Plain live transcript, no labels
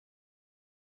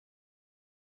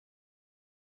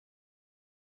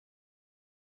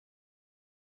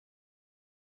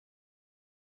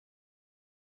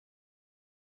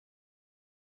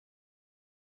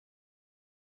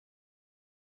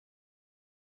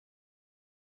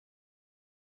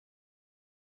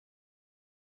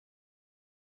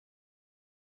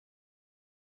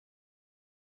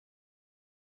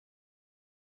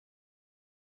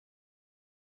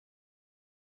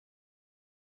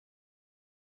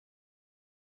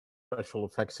Special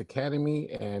Effects Academy,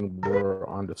 and we're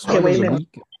on the Okay, start wait of a the minute.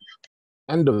 week,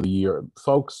 end of the year.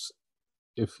 Folks,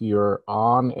 if you're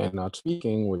on and not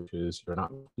speaking, which is you're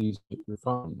not, please mute your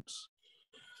phones.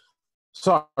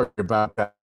 Sorry about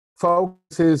that. Folks,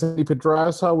 this is Andy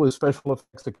Pedraza with Special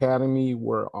Effects Academy.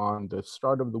 We're on the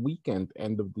start of the weekend,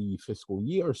 end of the fiscal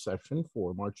year session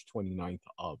for March 29th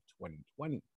of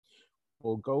 2020.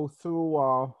 We'll go through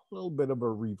a little bit of a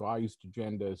revised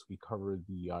agenda as we cover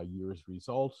the year's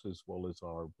results as well as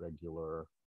our regular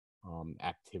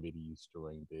activities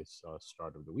during this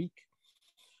start of the week.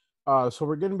 So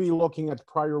we're going to be looking at the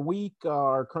prior week,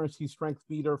 our currency strength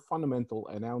meter, fundamental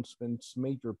announcements,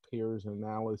 major pairs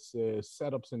analysis,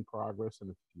 setups in progress, and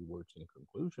a few words in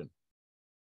conclusion.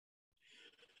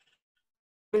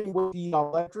 With the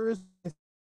ledgers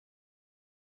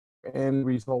and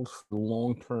results for the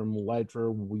long-term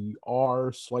ledger, we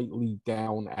are slightly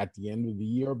down at the end of the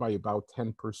year by about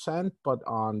 10%, but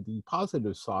on the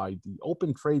positive side, the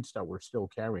open trades that we're still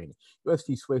carrying,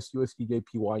 USD Swiss, USD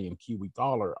JPY, and Kiwi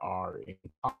dollar are in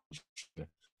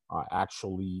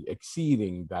actually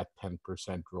exceeding that 10%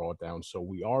 drawdown. So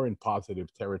we are in positive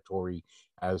territory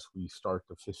as we start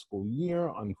the fiscal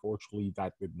year. Unfortunately,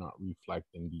 that did not reflect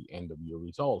in the end of year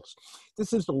results.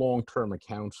 This is the long-term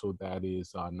account, so that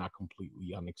is not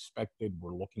completely unexpected.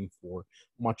 We're looking for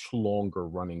much longer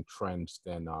running trends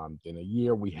than a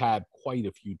year. We had quite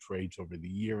a few trades over the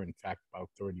year, in fact, about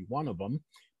 31 of them,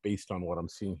 based on what I'm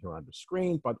seeing here on the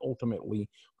screen, but ultimately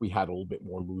we had a little bit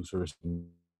more losers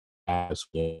as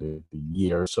we ended the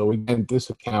year. So again, this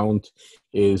account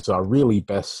is really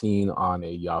best seen on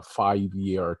a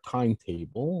 5-year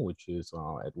timetable, which is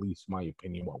at least my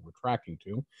opinion what we're tracking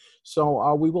to.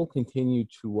 So we will continue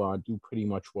to do pretty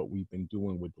much what we've been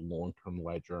doing with the long-term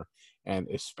ledger, and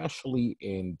especially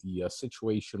in the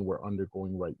situation we're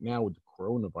undergoing right now with the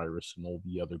coronavirus and all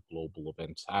the other global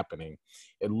events happening.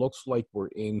 It looks like we're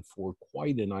in for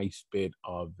quite a nice bit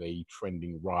of a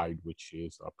trending ride, which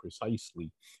is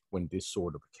precisely when this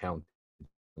sort of account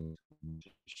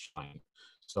shine.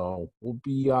 So we'll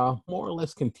be more or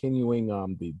less continuing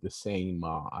the same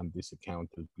on this account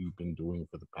as we've been doing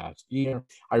for the past year.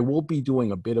 I will be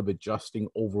doing a bit of adjusting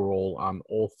overall on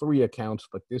all three accounts,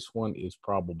 but this one is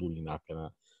probably not going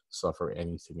to suffer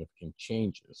any significant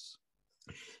changes.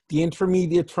 The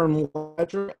intermediate term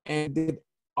ledger ended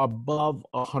above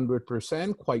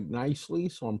 100% quite nicely,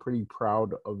 so I'm pretty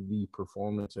proud of the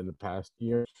performance in the past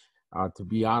year. To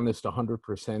be honest,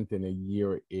 100% in a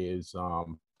year is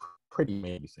pretty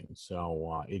amazing.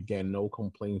 So again, no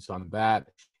complaints on that.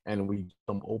 And we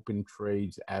some open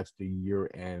trades as the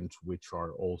year ends, which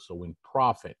are also in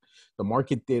profit. The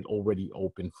market did already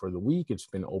open for the week. It's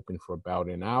been open for about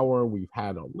an hour. We've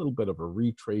had a little bit of a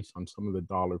retrace on some of the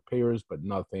dollar pairs, but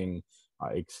nothing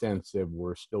extensive.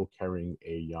 We're still carrying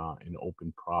an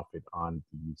open profit on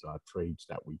these trades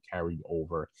that we carried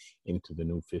over into the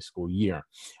new fiscal year.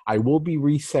 I will be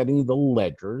resetting the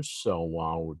ledgers, so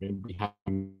we're going to be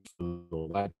having the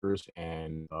ledgers,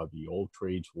 and the old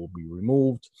trades will be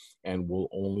removed, and we'll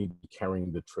only be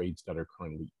carrying the trades that are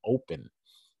currently open.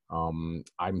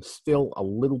 I'm still a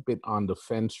little bit on the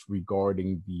fence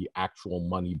regarding the actual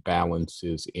money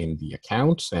balances in the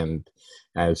accounts. And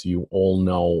as you all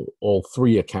know, all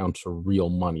three accounts are real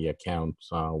money accounts.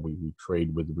 We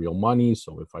trade with real money.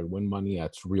 So if I win money,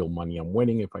 that's real money I'm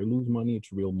winning. If I lose money,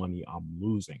 it's real money I'm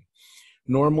losing.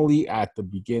 Normally, at the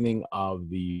beginning of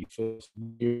the fiscal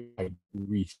year, I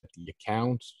reset the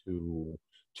accounts to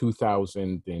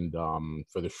 2,000 and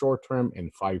for the short term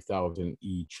and 5,000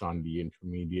 each on the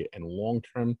intermediate and long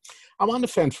term. I'm on the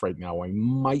fence right now. I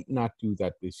might not do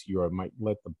that this year. I might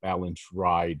let the balance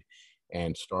ride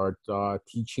and start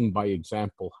teaching by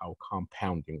example how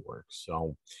compounding works.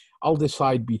 So I'll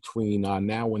decide between now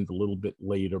and a little bit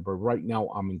later, but right now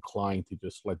I'm inclined to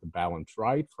just let the balance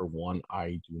ride. For one,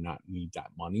 I do not need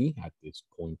that money at this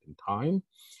point in time.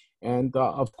 And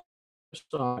of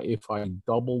if I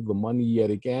double the money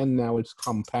yet again, now it's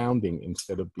compounding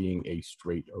instead of being a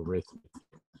straight arithmetic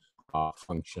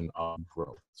function of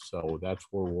growth. So that's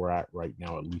where we're at right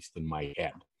now, at least in my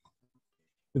head.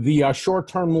 The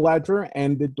short-term ledger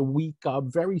ended the week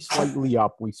very slightly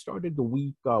up. We started the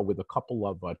week with a couple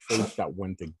of trades that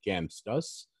went against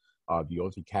us, the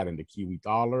Aussie CAD and the Kiwi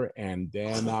dollar, and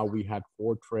then we had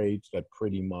 4 trades that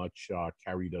pretty much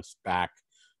carried us back,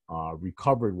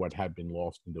 recovered what had been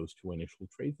lost in those 2 initial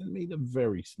trades and made a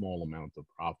very small amount of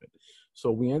profit.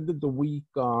 So we ended the week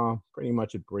pretty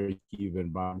much at break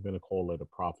even, but I'm going to call it a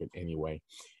profit anyway.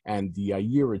 And the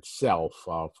year itself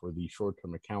for the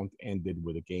short-term account ended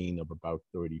with a gain of about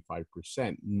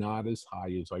 35%, not as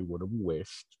high as I would have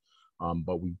wished.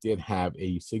 but we did have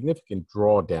a significant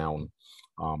drawdown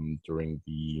during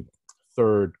the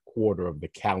third quarter of the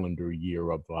calendar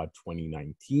year of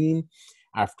 2019,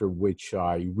 after which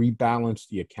I rebalanced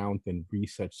the account and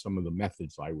reset some of the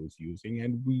methods I was using,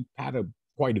 and we had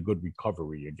quite a good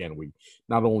recovery. Again, we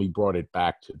not only brought it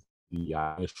back to the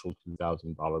initial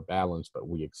 $2,000 balance, but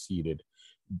we exceeded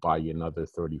by another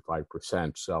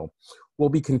 35%. So we'll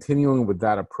be continuing with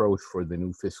that approach for the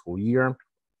new fiscal year.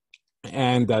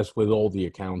 And as with all the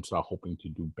accounts, hoping to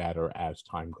do better as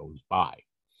time goes by.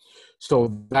 So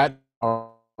that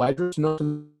our ledgers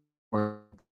for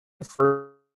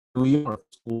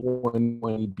when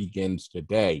it begins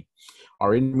today.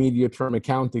 Our intermediate term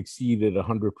account exceeded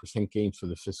 100% gains for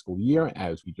the fiscal year,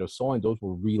 as we just saw, and those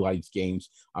were realized gains.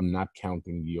 I'm not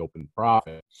counting the open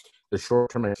profit. The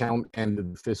short-term account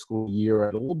ended the fiscal year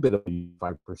at a little bit of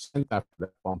 5% after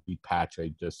that bumpy patch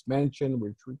I just mentioned,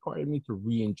 which required me to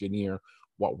re-engineer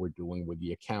what we're doing with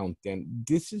the account. And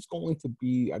this is going to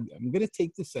be, I'm going to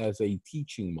take this as a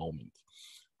teaching moment.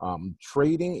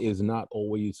 Trading is not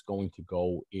always going to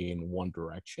go in one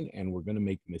direction, and we're going to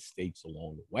make mistakes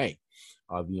along the way.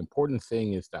 The important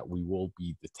thing is that we will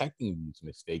be detecting these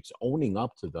mistakes, owning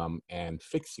up to them, and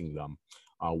fixing them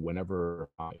whenever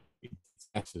it's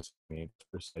necessary. It's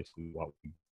precisely what we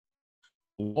do.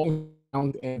 Long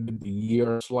count ended the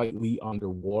year slightly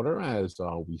underwater, as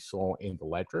we saw in the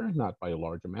ledger, not by a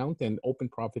large amount, and open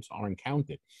profits aren't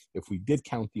counted. If we did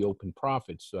count the open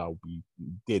profits, we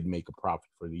did make a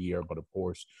profit for the year, but of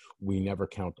course, we never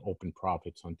count open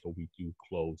profits until we do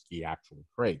close the actual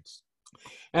trades.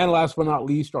 And last but not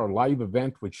least, our live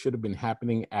event, which should have been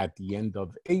happening at the end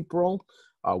of April.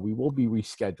 We will be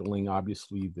rescheduling.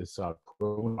 Obviously, this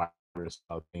coronavirus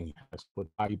thing has put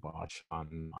kibosh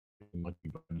on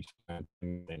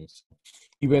things.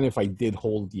 Even if I did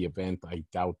hold the event, I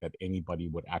doubt that anybody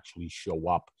would actually show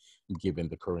up given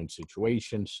the current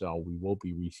situation. So we will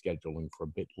be rescheduling for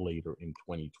a bit later in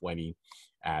 2020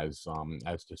 as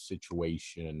the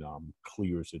situation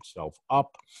clears itself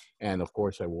up. And of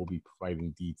course, I will be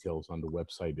providing details on the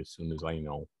website as soon as I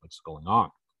know what's going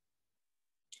on.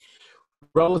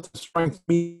 Relative strength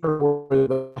meter for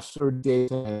the last 30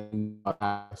 days and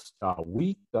last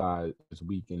week. As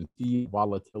we can see,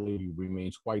 volatility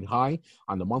remains quite high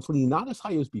on the monthly, not as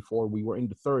high as before. We were in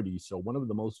the 30s, so one of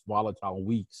the most volatile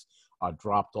weeks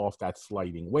dropped off that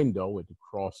sliding window. It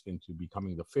crossed into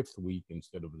becoming the fifth week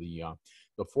instead of the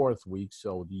fourth week.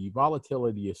 So the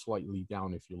volatility is slightly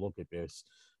down if you look at this.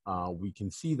 We can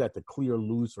see that the clear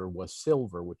loser was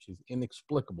silver, which is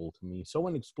inexplicable to me. So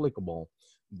inexplicable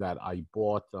that I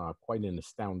bought quite an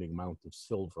astounding amount of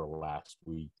silver last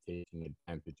week, taking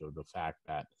advantage of the fact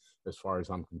that, as far as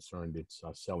I'm concerned, it's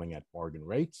selling at bargain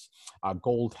rates.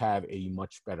 Gold had a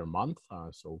much better month,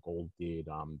 so gold did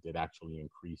actually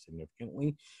increase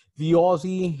significantly. The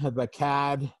Aussie, the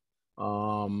CAD,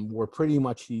 were pretty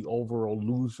much the overall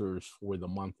losers for the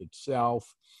month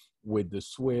itself, with the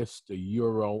Swiss, the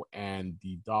Euro, and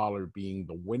the dollar being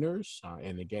the winners.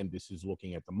 And again, this is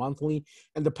looking at the monthly.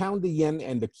 And the pound, the yen,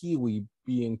 and the Kiwi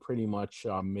being pretty much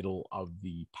middle of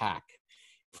the pack.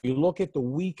 If we look at the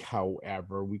week,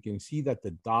 however, we can see that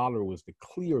the dollar was the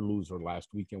clear loser last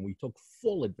week, and we took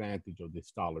full advantage of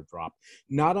this dollar drop.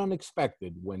 Not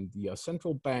unexpected when the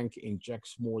central bank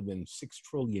injects more than $6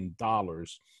 trillion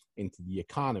into the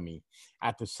economy.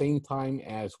 At the same time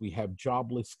as we have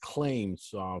jobless claims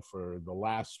for the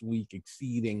last week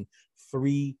exceeding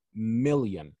 3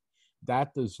 million.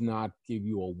 That does not give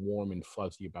you a warm and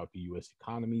fuzzy about the U.S.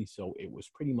 economy. So it was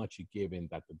pretty much a given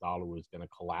that the dollar was going to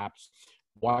collapse.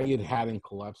 Why it hadn't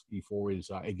collapsed before is,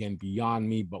 again, beyond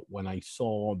me. But when I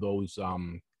saw those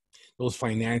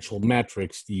financial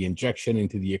metrics, the injection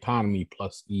into the economy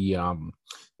plus the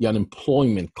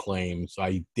unemployment claims,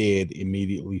 I did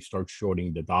immediately start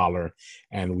shorting the dollar,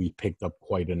 and we picked up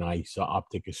quite a nice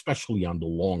uptick, especially on the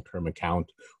long-term account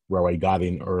where I got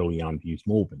in early on these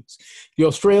movements. The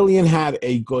Australian had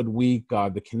a good week.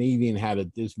 The Canadian had a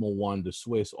dismal one. The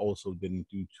Swiss also didn't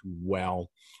do too well.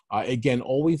 Again,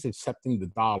 always accepting the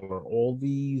dollar. All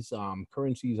these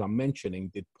currencies I'm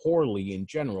mentioning did poorly in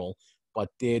general, but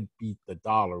did beat the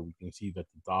dollar. We can see that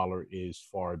the dollar is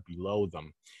far below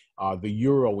them. The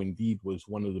euro indeed was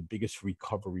one of the biggest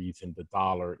recoveries in the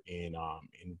dollar in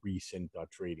recent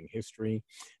trading history.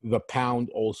 The pound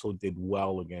also did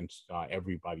well against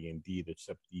everybody indeed,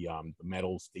 except the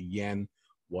metals. The yen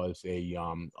was a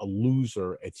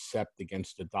loser except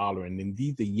against the dollar, and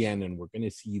indeed the yen, and we're going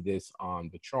to see this on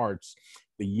the charts,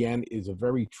 the yen is a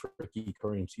very tricky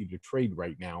currency to trade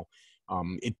right now.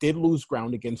 It did lose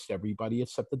ground against everybody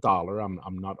except the dollar.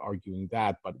 I'm not arguing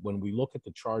that. But when we look at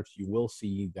the charts, you will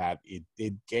see that it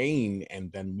did gain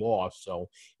and then lost. So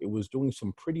it was doing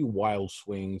some pretty wild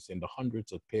swings in the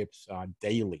hundreds of pips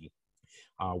daily,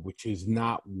 which is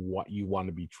not what you want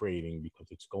to be trading because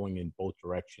it's going in both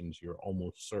directions. You're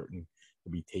almost certain to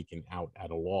be taken out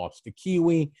at a loss. The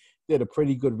Kiwi did a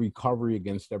pretty good recovery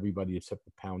against everybody except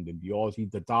the pound and the Aussie.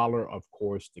 The dollar, of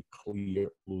course, the clear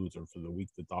loser for the week.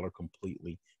 The dollar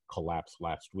completely collapsed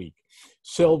last week.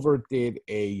 Silver did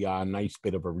a nice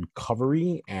bit of a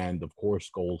recovery, and of course,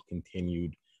 gold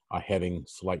continued heading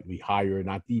slightly higher,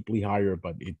 not deeply higher,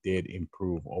 but it did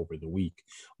improve over the week.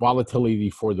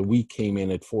 Volatility for the week came in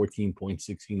at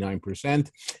 14.69%,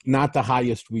 not the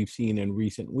highest we've seen in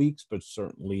recent weeks, but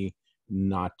certainly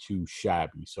not too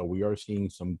shabby. So we are seeing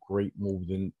some great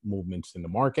movements in the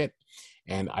market,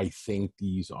 and I think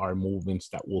these are movements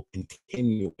that will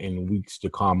continue in weeks to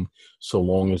come, so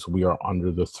long as we are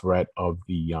under the threat of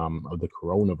the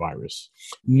coronavirus.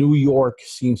 New York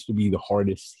seems to be the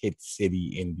hardest hit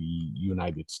city in the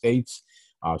United States.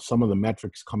 Some of the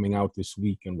metrics coming out this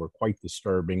week and were quite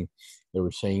disturbing. They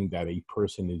were saying that a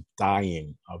person is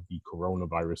dying of the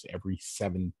coronavirus every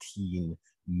 17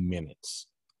 minutes.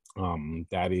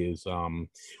 That is,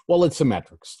 well, it's a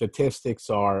metric. Statistics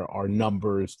are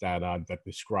numbers that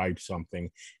describe something,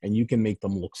 and you can make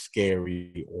them look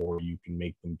scary, or you can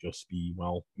make them just be,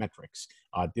 well, metrics.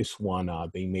 This one,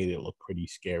 they made it look pretty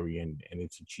scary, and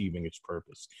it's achieving its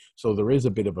purpose. So there is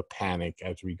a bit of a panic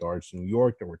as regards to New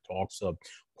York. There were talks of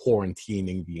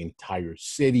quarantining the entire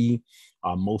city.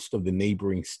 Most of the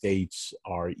neighboring states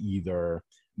are either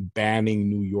banning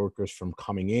New Yorkers from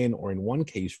coming in, or in one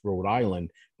case, Rhode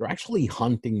Island, they're actually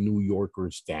hunting New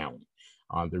Yorkers down.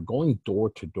 They're going door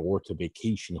to door to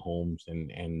vacation homes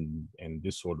and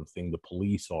this sort of thing. The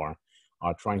police are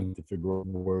trying to figure out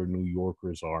where New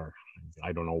Yorkers are,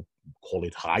 I don't know, call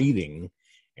it hiding,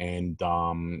 and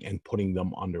putting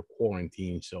them under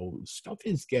quarantine. So stuff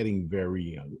is getting a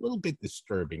little bit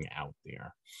disturbing out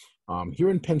there. Here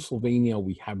in Pennsylvania,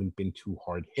 we haven't been too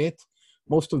hard hit.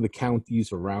 Most of the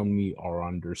counties around me are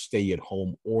under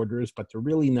stay-at-home orders, but they're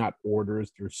really not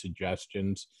orders, they're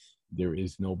suggestions. There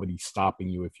is nobody stopping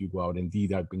you if you go out.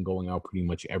 Indeed, I've been going out pretty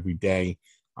much every day.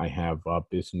 I have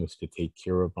business to take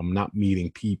care of. I'm not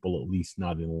meeting people, at least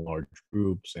not in large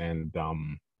groups, and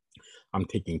I'm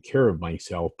taking care of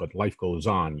myself, but life goes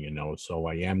on, so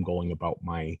I am going about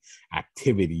my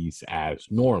activities as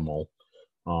normal.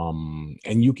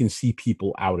 And you can see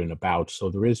people out and about. So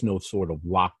there is no sort of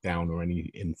lockdown or any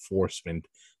enforcement,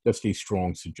 just a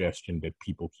strong suggestion that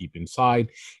people keep inside.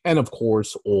 And of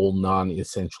course, all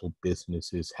non-essential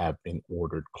businesses have been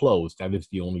ordered closed. That is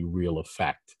the only real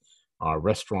effect.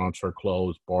 Restaurants are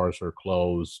closed, bars are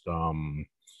closed,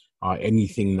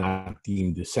 anything not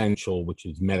deemed essential, which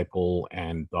is medical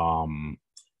and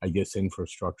I guess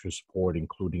infrastructure support,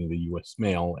 including the U.S.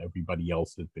 mail, everybody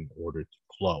else has been ordered to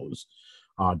close.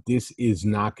 This is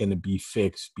not going to be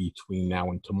fixed between now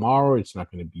and tomorrow. It's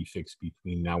not going to be fixed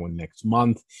between now and next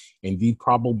month. Indeed,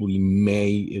 probably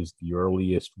May is the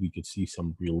earliest we could see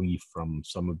some relief from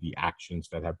some of the actions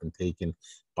that have been taken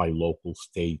by local,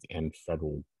 state, and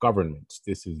federal governments.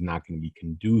 This is not going to be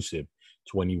conducive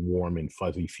to any warm and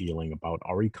fuzzy feeling about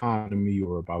our economy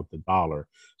or about the dollar.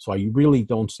 So I really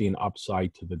don't see an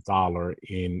upside to the dollar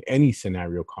in any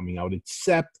scenario coming out,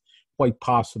 except quite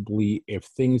possibly if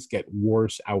things get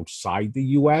worse outside the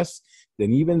U.S.,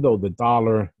 then even though the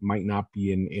dollar might not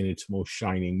be in its most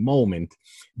shining moment,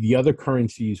 the other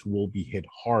currencies will be hit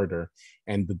harder,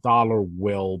 and the dollar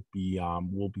will be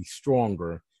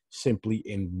stronger simply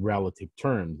in relative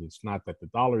terms. It's not that the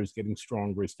dollar is getting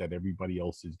stronger, it's that everybody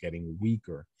else is getting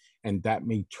weaker, and that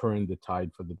may turn the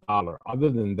tide for the dollar. Other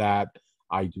than that,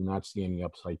 I do not see any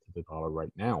upside to the dollar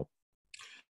right now.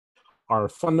 Our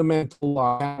fundamental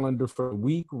calendar for the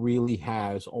week really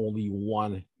has only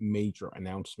one major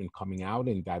announcement coming out,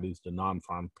 and that is the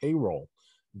non-farm payroll,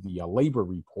 the labor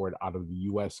report out of the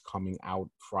U.S. coming out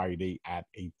Friday at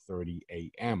 8:30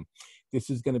 a.m. This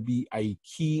is going to be a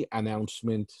key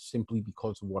announcement simply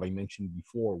because of what I mentioned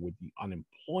before with the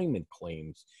unemployment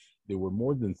claims. There were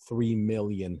more than 3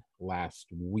 million last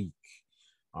week.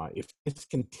 If this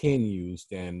continues,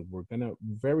 then we're going to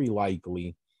very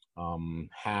likely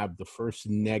have the first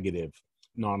negative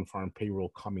non-farm payroll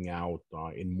coming out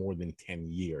in more than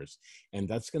 10 years. And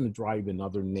that's going to drive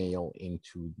another nail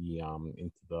into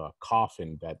the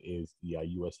coffin that is the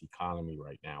U.S. economy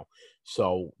right now.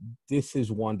 So this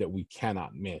is one that we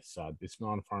cannot miss. This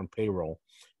non-farm payroll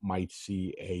might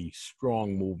see a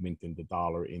strong movement in the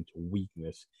dollar into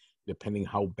weakness, depending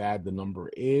how bad the number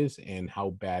is and how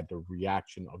bad the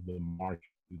reaction of the market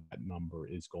to that number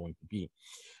is going to be.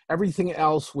 Everything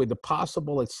else, with the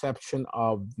possible exception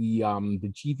of the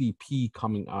GDP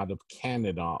coming out of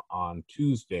Canada on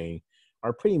Tuesday,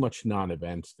 are pretty much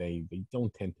non-events. They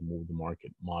don't tend to move the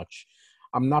market much.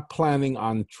 I'm not planning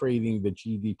on trading the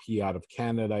GDP out of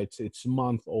Canada. It's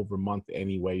month over month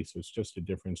anyway, so it's just a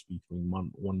difference between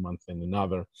one month and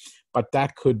another. But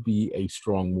that could be a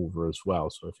strong mover as well.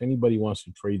 So if anybody wants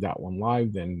to trade that one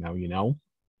live, then now you know.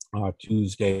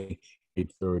 Tuesday,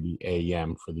 8:30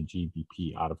 a.m. for the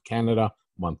GDP out of Canada,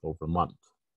 month over month.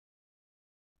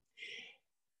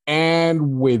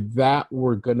 And with that,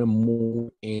 we're going to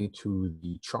move into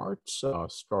the charts,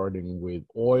 starting with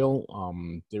oil.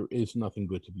 There is nothing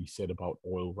good to be said about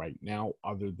oil right now,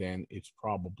 other than it's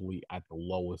probably at the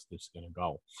lowest it's going to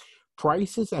go.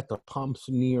 Prices at the pumps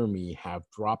near me have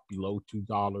dropped below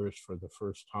 $2 for the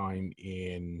first time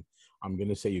in, I'm going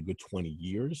to say, a good 20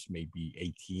 years, maybe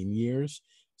 18 years,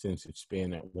 since it's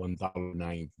been at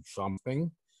 $1.90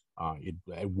 something. It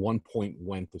at one point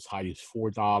went as high as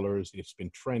 $4. It's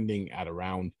been trending at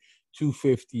around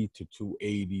 $2.50 to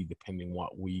 $2.80, depending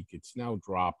what week. It's now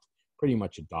dropped pretty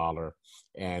much $1,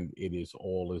 and it is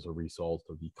all as a result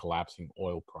of the collapsing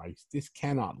oil price. This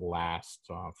cannot last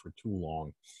for too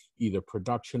long. Either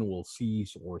production will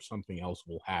cease or something else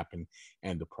will happen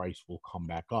and the price will come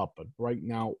back up. But right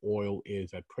now, oil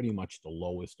is at pretty much the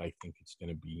lowest I think it's going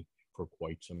to be for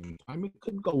quite some time. It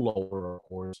could go lower, of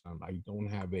course. I don't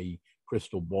have a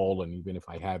crystal ball, and even if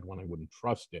I had one, I wouldn't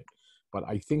trust it. But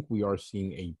I think we are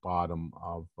seeing a bottom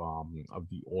of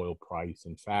the oil price.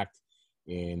 In fact,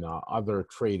 in other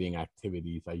trading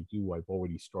activities I've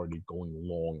already started going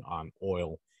long on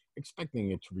oil,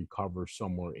 expecting it to recover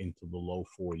somewhere into the low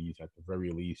 40s at the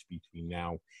very least between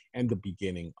now and the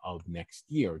beginning of next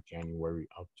year, January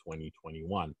of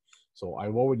 2021. So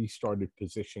I've already started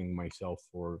positioning myself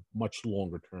for much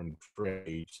longer term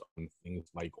trades on things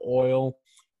like oil,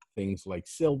 things like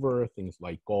silver, things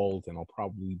like gold, and I'll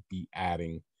probably be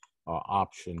adding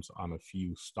options on a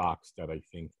few stocks that I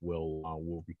think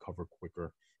will recover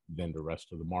quicker than the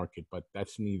rest of the market. But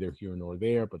that's neither here nor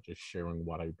there, but just sharing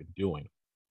what I've been doing.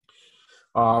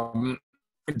 The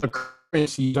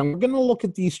currencies, I'm going to look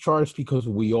at these charts because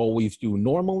we always do.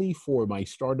 Normally, for my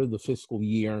start of the fiscal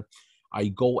year, I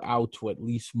go out to at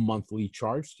least monthly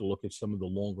charts to look at some of the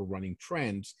longer running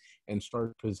trends and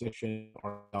start positioning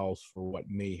ourselves for what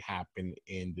may happen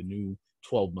in the new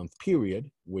 12-month period,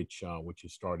 which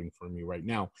is starting for me right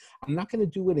now. I'm not going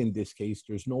to do it in this case.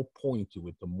 There's no point to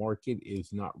it. The market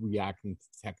is not reacting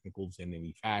to technicals in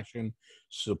any fashion.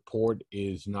 Support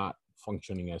is not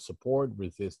functioning as support.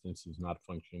 Resistance is not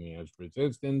functioning as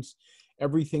resistance.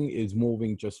 Everything is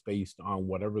moving just based on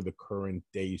whatever the current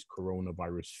day's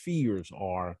coronavirus fears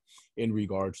are in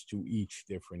regards to each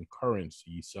different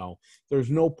currency. So there's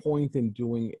no point in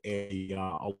doing a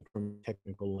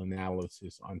technical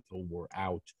analysis until we're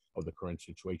out of the current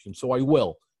situation. So I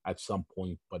will at some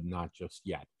point, but not just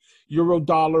yet. Euro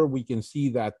dollar, we can see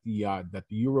that the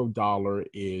euro dollar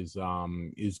is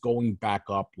going back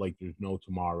up like there's no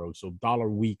tomorrow. So dollar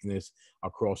weakness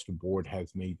across the board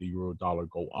has made the euro dollar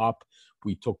go up.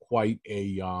 We took quite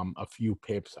a few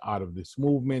pips out of this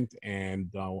movement,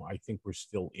 and I think we're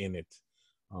still in it.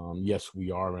 Yes,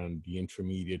 we are on the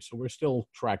intermediate, so we're still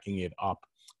tracking it up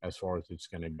as far as it's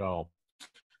going to go.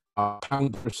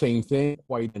 Pound, same thing,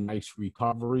 quite a nice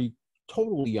recovery.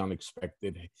 Totally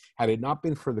unexpected. Had it not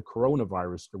been for the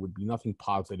coronavirus, there would be nothing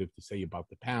positive to say about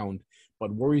the pound,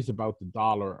 but worries about the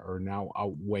dollar are now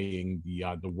outweighing the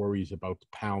worries about the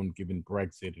pound given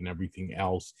Brexit and everything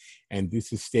else. And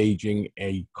this is staging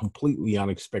a completely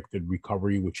unexpected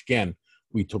recovery, which again,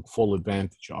 we took full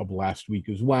advantage of last week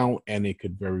as well, and it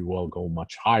could very well go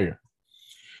much higher.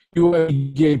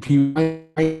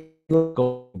 USJP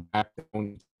go back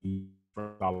down to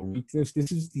dollar weakness.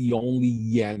 This is the only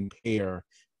yen pair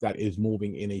that is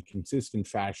moving in a consistent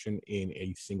fashion in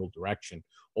a single direction.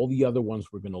 All the other ones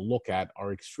we're going to look at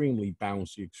are extremely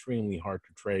bouncy, extremely hard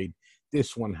to trade.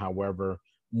 This one, however,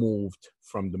 moved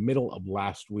from the middle of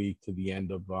last week to the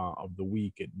end of the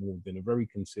week. It moved in a very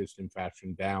consistent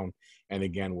fashion down. And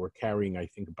again, we're carrying, I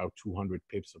think, about 200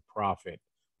 pips of profit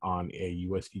on a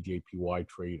USD JPY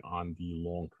trade on the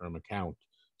long-term account.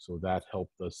 So that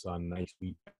helped us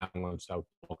nicely balance out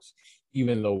the books,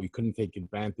 even though we couldn't take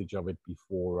advantage of it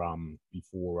before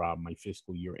my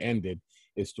fiscal year ended.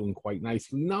 It's doing quite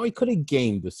nicely. Now, I could have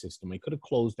gamed the system. I could have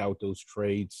closed out those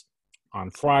trades on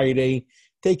Friday,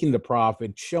 taken the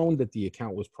profit, shown that the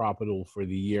account was profitable for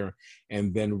the year,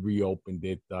 and then reopened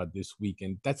it this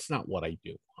weekend. That's not what I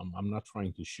do. I'm not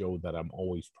trying to show that I'm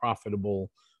always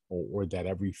profitable, or that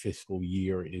every fiscal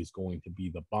year is going to be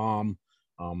the bomb.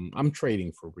 I'm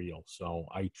trading for real. So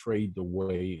I trade the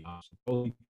way I'm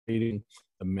supposed to be trading.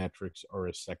 The metrics are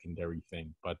a secondary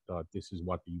thing, but this is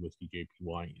what the USD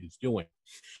JPY is doing.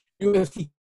 USD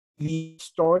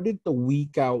started the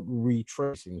week out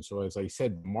retracing. So as I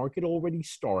said, the market already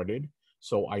started.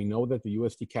 So I know that the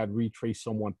USD CAD retraced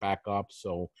somewhat back up.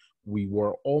 So we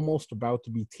were almost about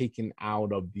to be taken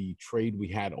out of the trade we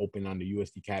had open on the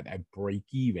USD CAD at break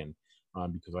even.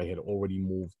 Because I had already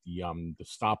moved the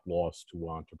stop loss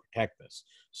to protect us.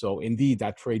 So indeed,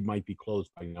 that trade might be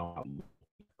closed by now.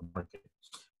 Market.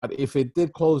 But if it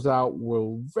did close out,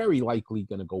 we're very likely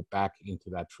going to go back into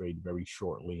that trade very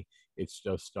shortly. It's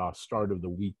just start of the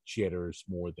week jitters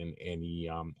more than any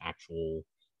actual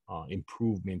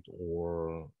improvement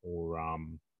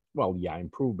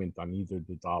improvement on either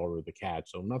the dollar or the CAD.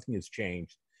 So nothing has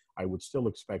changed. I would still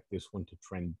expect this one to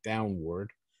trend downward.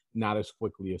 Not as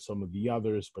quickly as some of the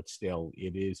others, but still,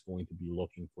 it is going to be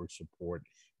looking for support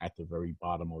at the very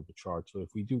bottom of the chart. So if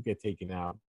we do get taken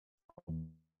out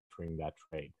during that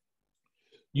trade,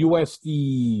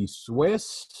 USD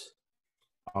Swiss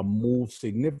moved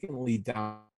significantly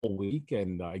down all week,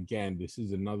 and again, this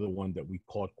is another one that we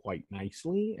caught quite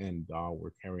nicely, and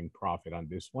we're carrying profit on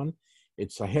this one.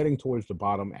 It's heading towards the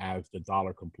bottom as the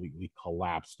dollar completely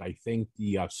collapsed. I think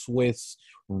the Swiss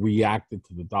reacted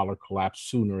to the dollar collapse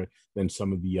sooner than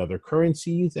some of the other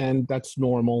currencies, and that's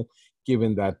normal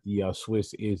given that the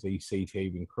Swiss is a safe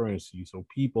haven currency. So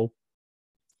people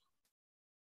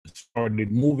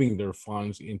started moving their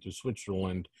funds into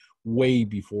Switzerland way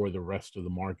before the rest of the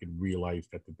market realized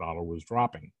that the dollar was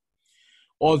dropping.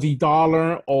 Aussie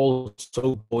dollar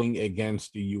also going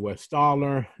against the US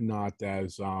dollar, not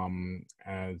as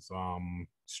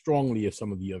strongly as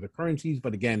some of the other currencies.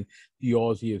 But again, the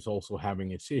Aussie is also having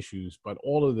its issues. But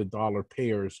all of the dollar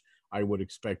pairs, I would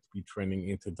expect to be trending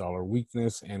into dollar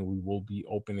weakness, and we will be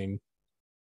opening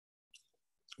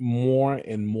more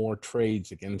and more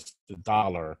trades against the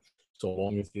dollar so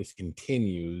long as this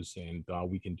continues, and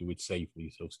we can do it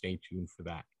safely. So stay tuned for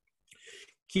that.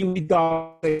 Kiwi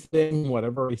dollar thing,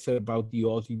 whatever I said about the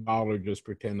Aussie dollar, just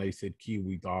pretend I said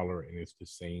Kiwi dollar, and it's the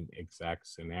same exact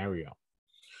scenario.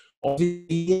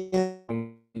 Aussie,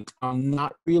 I'm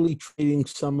not really trading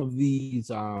some of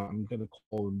these. I'm going to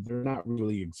call them, they're not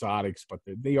really exotics, but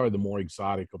they are the more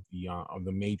exotic of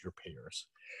the major pairs.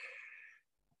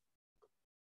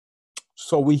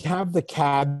 So we have the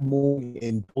CAD moving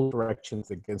in both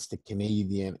directions against the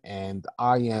Canadian, and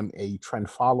I am a trend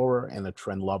follower and a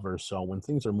trend lover. So when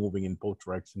things are moving in both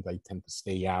directions, I tend to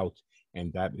stay out,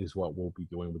 and that is what we'll be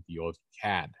doing with the Aussie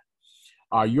CAD.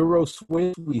 Euro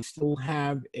Swiss, we still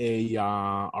have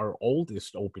our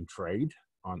oldest open trade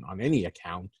on any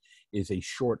account is a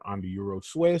short on the Euro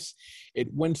Swiss.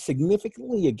 It went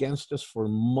significantly against us for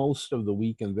most of the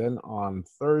week, and then on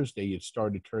Thursday it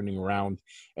started turning around.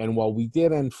 And while we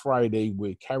did end Friday,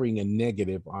 we're carrying a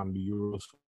negative on the Euro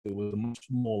Swiss. It was a much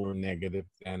smaller negative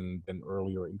than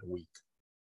earlier in the week.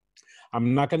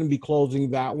 I'm not going to be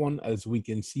closing that one. As we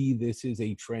can see, this is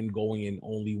a trend going in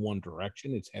only one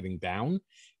direction. It's heading down.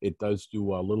 It does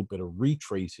do a little bit of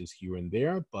retraces here and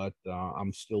there, but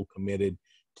I'm still committed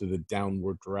to the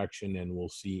downward direction, and we'll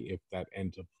see if that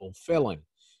ends up fulfilling.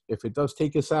 If it does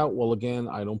take us out, well, again,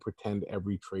 I don't pretend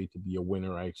every trade to be a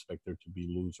winner. I expect there to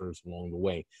be losers along the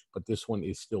way, but this one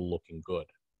is still looking good.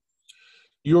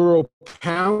 Euro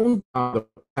pound, the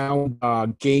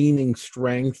pound gaining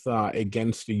strength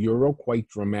against the euro quite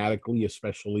dramatically,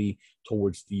 especially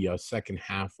towards the second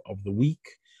half of the week.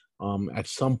 At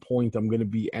some point, I'm going to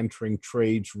be entering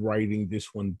trades, writing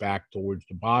this one back towards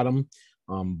the bottom,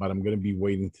 but I'm going to be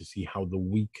waiting to see how the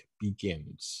week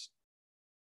begins.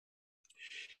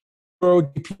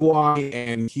 JPY,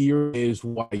 and here is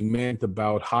what I meant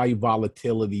about high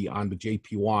volatility on the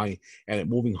JPY and it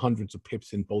moving hundreds of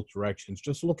pips in both directions.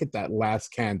 Just look at that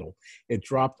last candle. It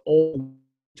dropped all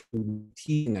to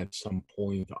 18 at some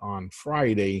point on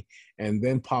Friday and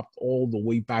then popped all the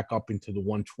way back up into the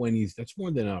 120s. That's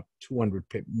more than a 200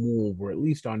 pip move, or at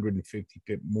least 150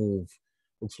 pip move.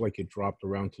 Looks like it dropped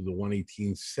around to the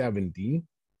 118.70.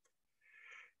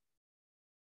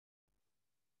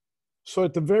 So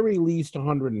at the very least,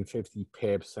 150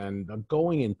 pips, and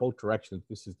going in both directions,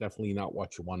 this is definitely not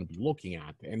what you want to be looking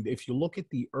at. And if you look at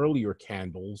the earlier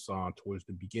candles towards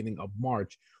the beginning of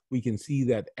March, we can see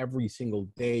that every single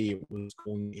day it was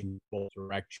going in both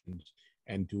directions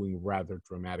and doing rather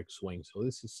dramatic swings. So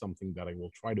this is something that I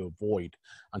will try to avoid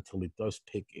until it does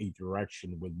pick a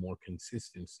direction with more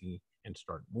consistency and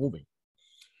start moving.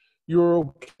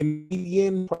 Euro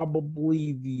Canadian,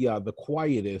 probably the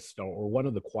quietest or one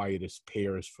of the quietest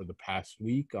pairs for the past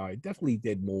week. It definitely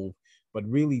did move, but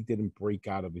really didn't break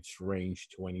out of its range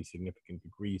to any significant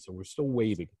degree. So we're still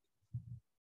waiting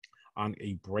on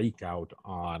a breakout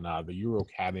on the Euro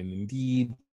CAD, and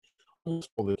indeed almost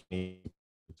all the Canadian,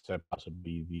 except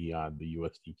possibly the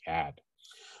USD CAD.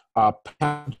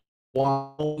 Pound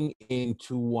falling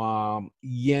into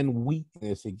yen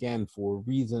weakness again for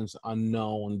reasons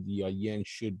unknown. The yen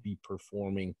should be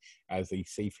performing as a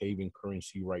safe haven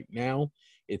currency right now.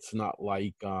 It's not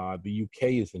like the UK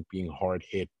isn't being hard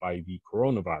hit by the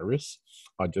coronavirus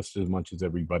just as much as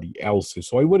everybody else is.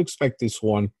 So I would expect this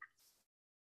one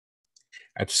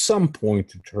at some point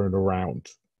to turn around.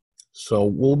 So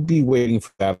we'll be waiting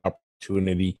for that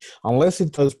opportunity. Unless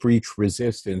it does breach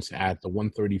resistance at the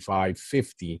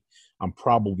 135.50, I'm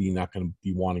probably not going to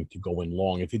be wanting to go in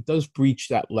long. If it does breach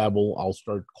that level, I'll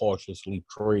start cautiously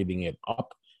trading it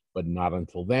up, but not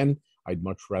until then. I'd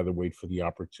much rather wait for the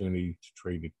opportunity to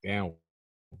trade it down.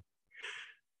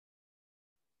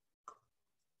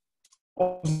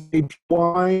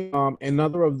 APY,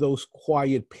 another of those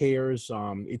quiet pairs.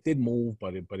 It did move,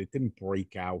 but it didn't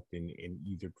break out in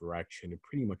either direction. It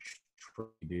pretty much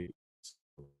traded.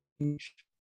 New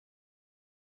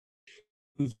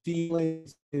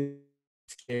Zealand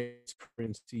is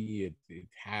currency. It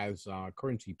has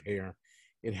currency pair.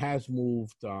 It has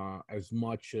moved as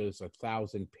much as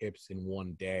 1,000 pips in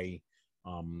one day.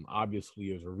 Obviously,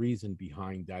 there's a reason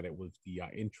behind that. It was the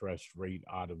interest rate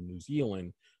out of New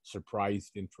Zealand,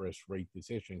 surprised interest rate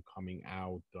decision coming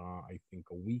out, I think,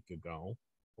 a week ago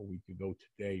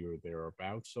today or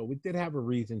thereabouts. So it did have a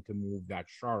reason to move that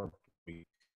sharply.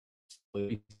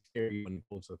 When it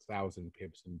goes 1,000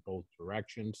 pips in both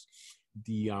directions.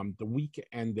 The week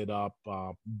ended up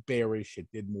bearish. It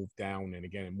did move down, and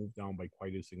again, it moved down by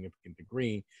quite a significant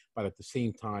degree. But at the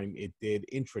same time, it did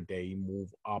intraday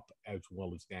move up as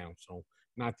well as down. So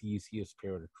not the easiest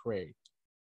pair to trade.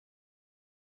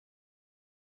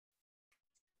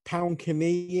 Pound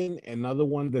Canadian, another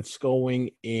one that's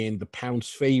going in the pound's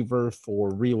favor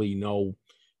for really no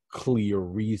clear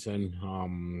reason.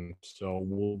 So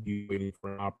we'll be waiting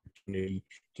for an opportunity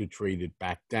to trade it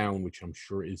back down, which I'm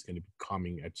sure is going to be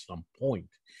coming at some point.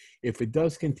 If it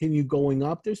does continue going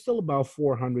up, there's still about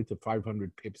 400 to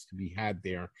 500 pips to be had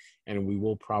there, and we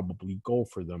will probably go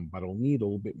for them, but I'll need a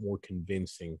little bit more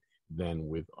convincing than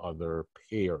with other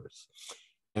pairs.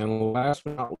 And last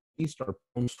but not least, our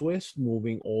pound Swiss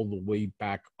moving all the way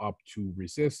back up to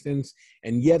resistance.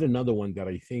 And yet another one that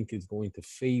I think is going to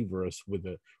favor us with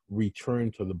a return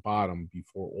to the bottom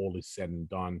before all is said and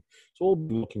done. So we'll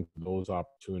be looking for those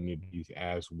opportunities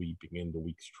as we begin the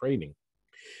week's trading.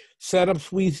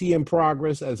 Setups we see in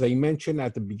progress. As I mentioned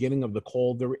at the beginning of the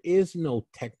call, there is no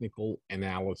technical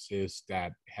analysis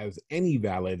that has any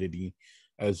validity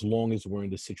as long as we're in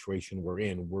the situation we're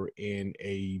in. We're in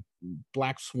a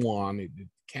black swan. It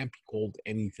can't be called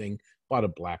anything but a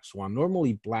black swan.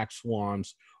 Normally, black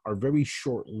swans are very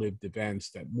short-lived events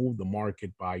that move the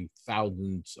market by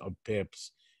thousands of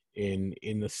pips in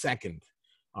a second.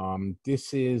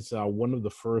 This is one of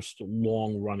the first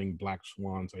long-running black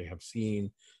swans I have seen.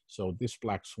 So this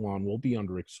black swan will be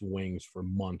under its wings for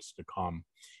months to come.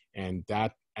 And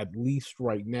that, at least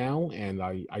right now, and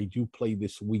I do play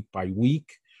this week by week,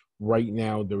 right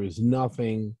now there is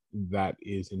nothing that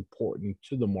is important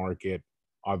to the market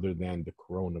other than the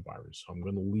coronavirus. So I'm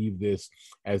going to leave this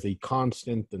as a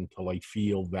constant until I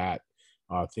feel that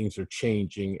things are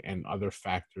changing and other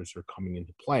factors are coming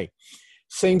into play.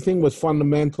 Same thing with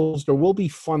fundamentals. There will be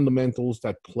fundamentals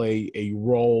that play a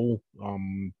role.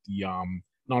 The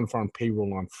non-farm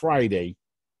payroll on Friday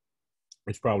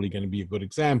is probably going to be a good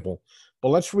example. But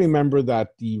let's remember that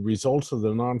the results of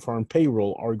the non-farm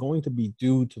payroll are going to be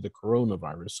due to the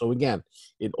coronavirus. So again,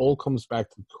 it all comes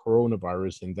back to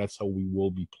coronavirus, and that's how we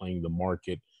will be playing the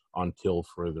market until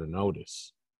further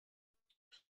notice.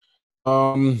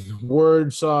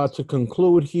 Words to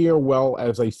conclude here. Well,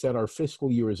 as I said, our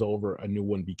fiscal year is over, a new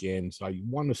one begins. I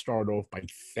want to start off by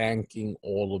thanking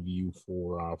all of you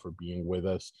for being with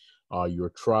us. Your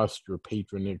trust, your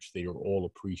patronage, they are all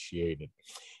appreciated.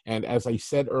 And as I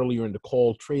said earlier in the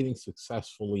call, trading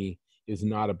successfully is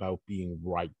not about being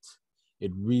right.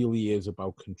 It really is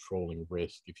about controlling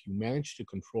risk. If you manage to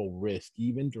control risk,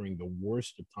 even during the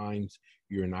worst of times,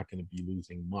 you're not going to be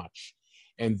losing much.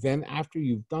 And then after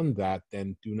you've done that,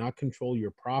 then do not control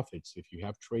your profits. If you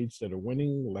have trades that are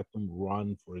winning, let them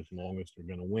run for as long as they're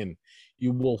going to win.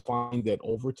 You will find that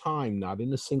over time, not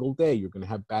in a single day, you're going to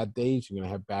have bad days, you're going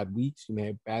to have bad weeks, you may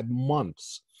have bad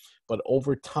months. But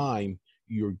over time,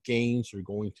 your gains are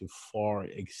going to far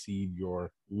exceed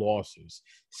your losses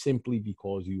simply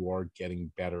because you are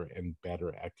getting better and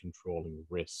better at controlling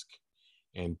risk.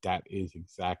 And that is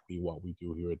exactly what we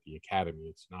do here at the Academy.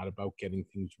 It's not about getting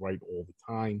things right all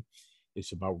the time.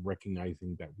 It's about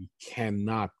recognizing that we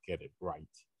cannot get it right.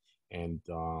 And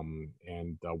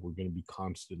we're going to be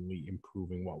constantly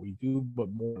improving what we do. But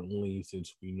more importantly,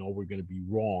 since we know we're going to be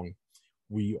wrong,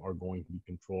 we are going to be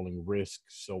controlling risk.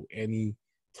 So any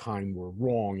time we're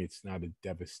wrong, it's not a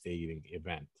devastating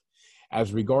event.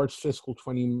 As regards fiscal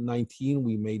 2019,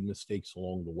 we made mistakes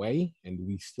along the way, and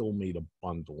we still made a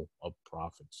bundle of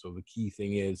profits. So the key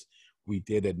thing is we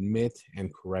did admit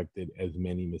and corrected as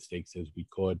many mistakes as we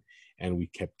could, and we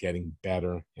kept getting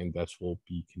better, and that's what we'll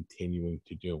be continuing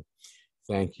to do.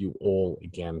 Thank you all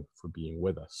again for being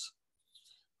with us.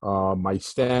 My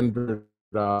standard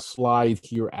slide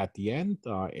here at the end.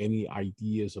 Any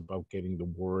ideas about getting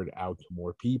the word out to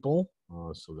more people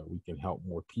so that we can help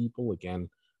more people? Again,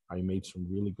 I made some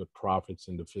really good profits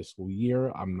in the fiscal year.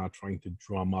 I'm not trying to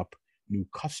drum up new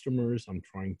customers. I'm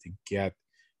trying to get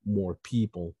more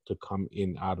people to come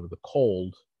in out of the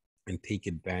cold and take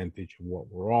advantage of what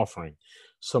we're offering.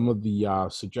 Some of the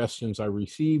suggestions I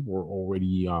received, we're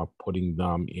already putting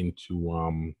them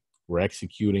into, we're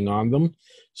executing on them.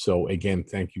 So again,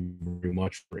 thank you very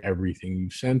much for everything you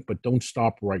sent, but don't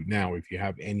stop right now. If you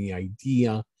have any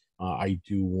idea, I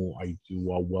do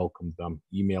welcome them.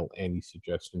 Email any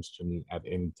suggestions to me at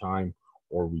any time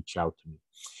or reach out to me.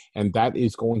 And that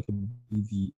is going to be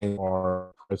the end of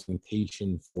our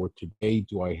presentation for today.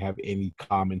 Do I have any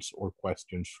comments or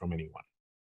questions from anyone?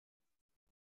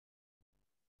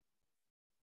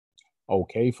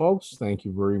 Okay, folks, thank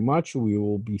you very much. We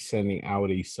will be sending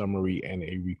out a summary and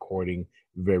a recording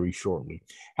very shortly.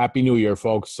 Happy New Year,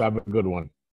 folks. Have a good one.